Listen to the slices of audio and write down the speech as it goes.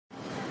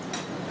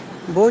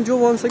Bonjour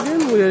once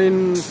again. We are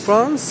in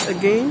France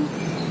again.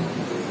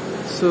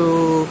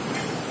 So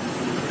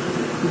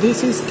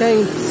this is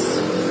Cannes.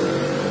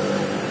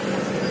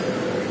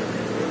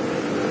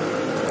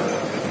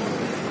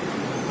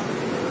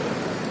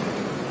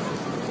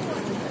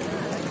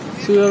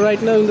 So we are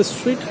right now in the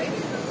street.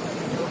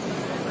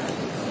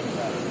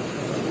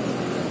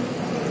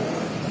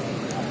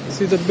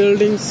 See the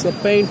buildings, the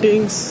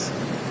paintings.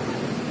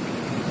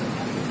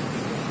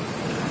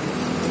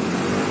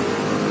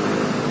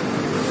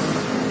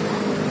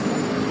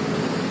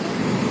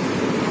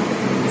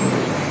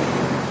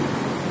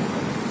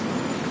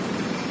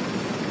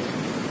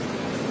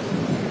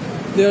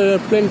 There are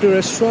plenty of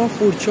restaurants,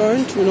 food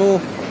joint. You know,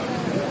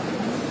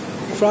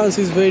 France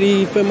is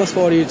very famous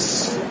for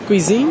its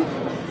cuisine.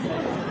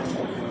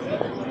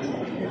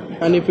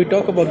 And if we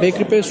talk about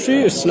bakery pastry,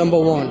 it's number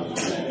one.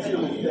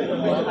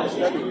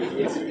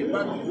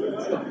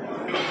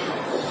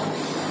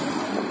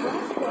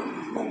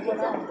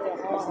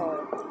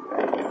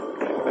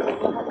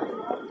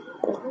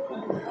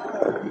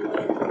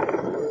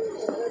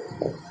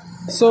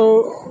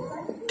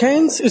 So,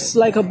 Cannes is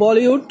like a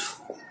Bollywood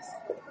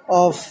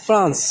of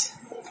France.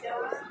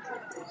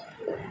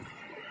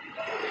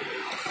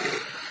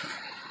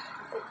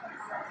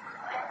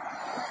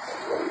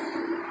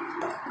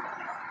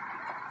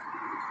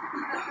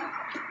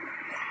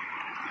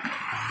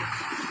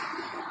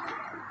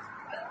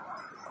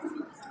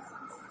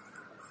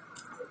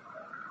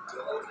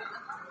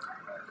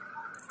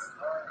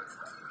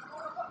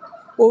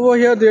 Over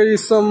here there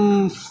is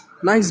some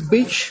nice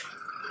beach.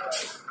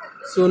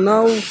 So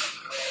now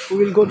we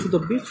will go to the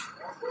beach.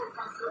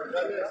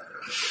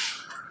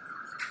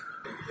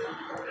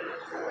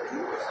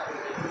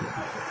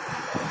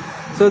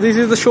 So this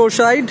is the shore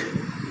side.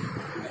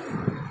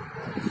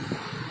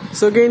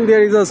 So again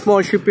there is a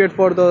small shipyard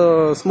for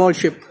the small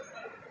ship.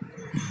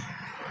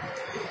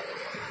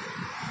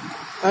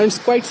 And it's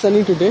quite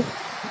sunny today.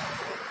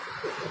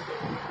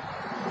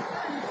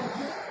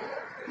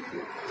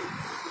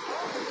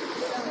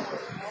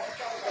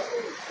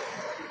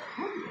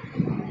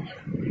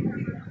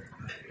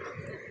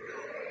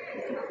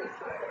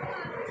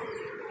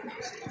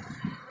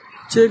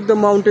 Check the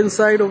mountain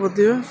side over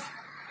there.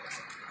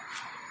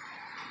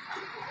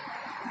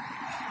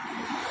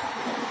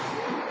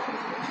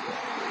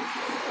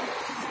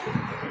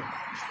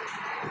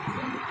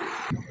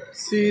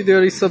 See,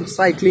 there is some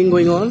cycling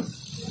going on.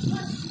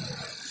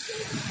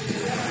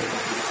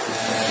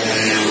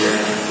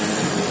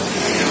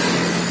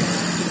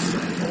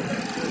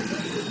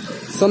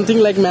 Something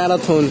like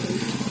marathon.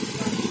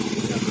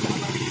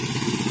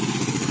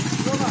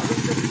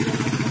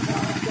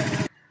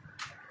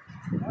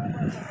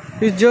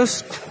 It's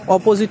just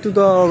opposite to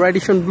the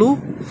Radisson Blu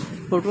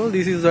Hotel.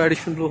 This is the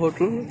Radisson Blu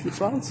Hotel in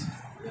France.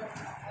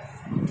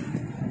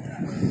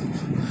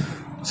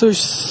 So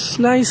it's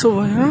nice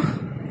over here.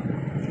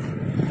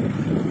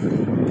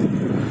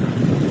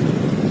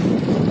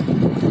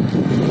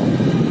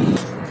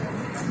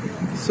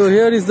 So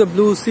here is the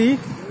blue sea,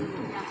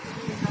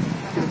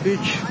 the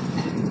beach,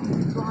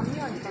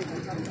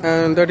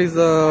 and that is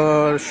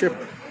the ship.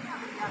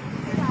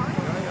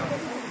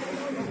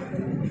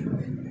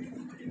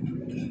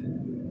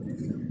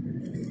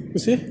 You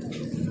see?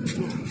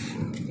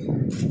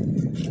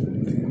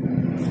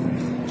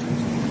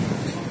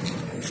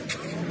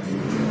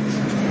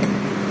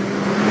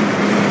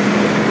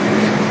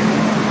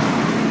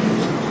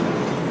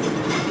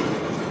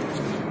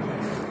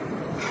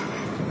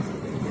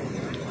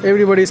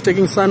 Everybody is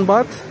taking sun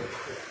bath.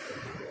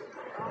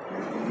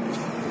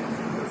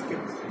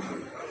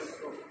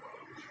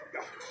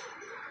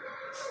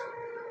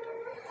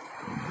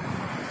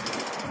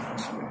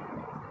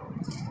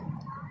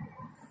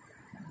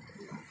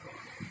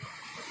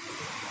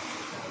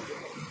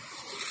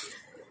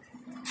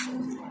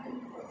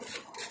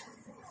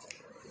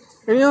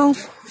 Anyhow,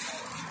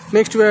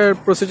 next we are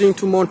proceeding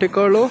to Monte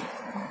Carlo.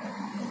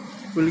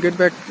 We'll get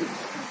back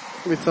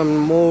with some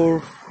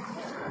more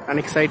and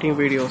exciting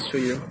videos to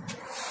you.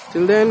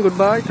 Till then,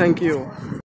 goodbye. Thank you.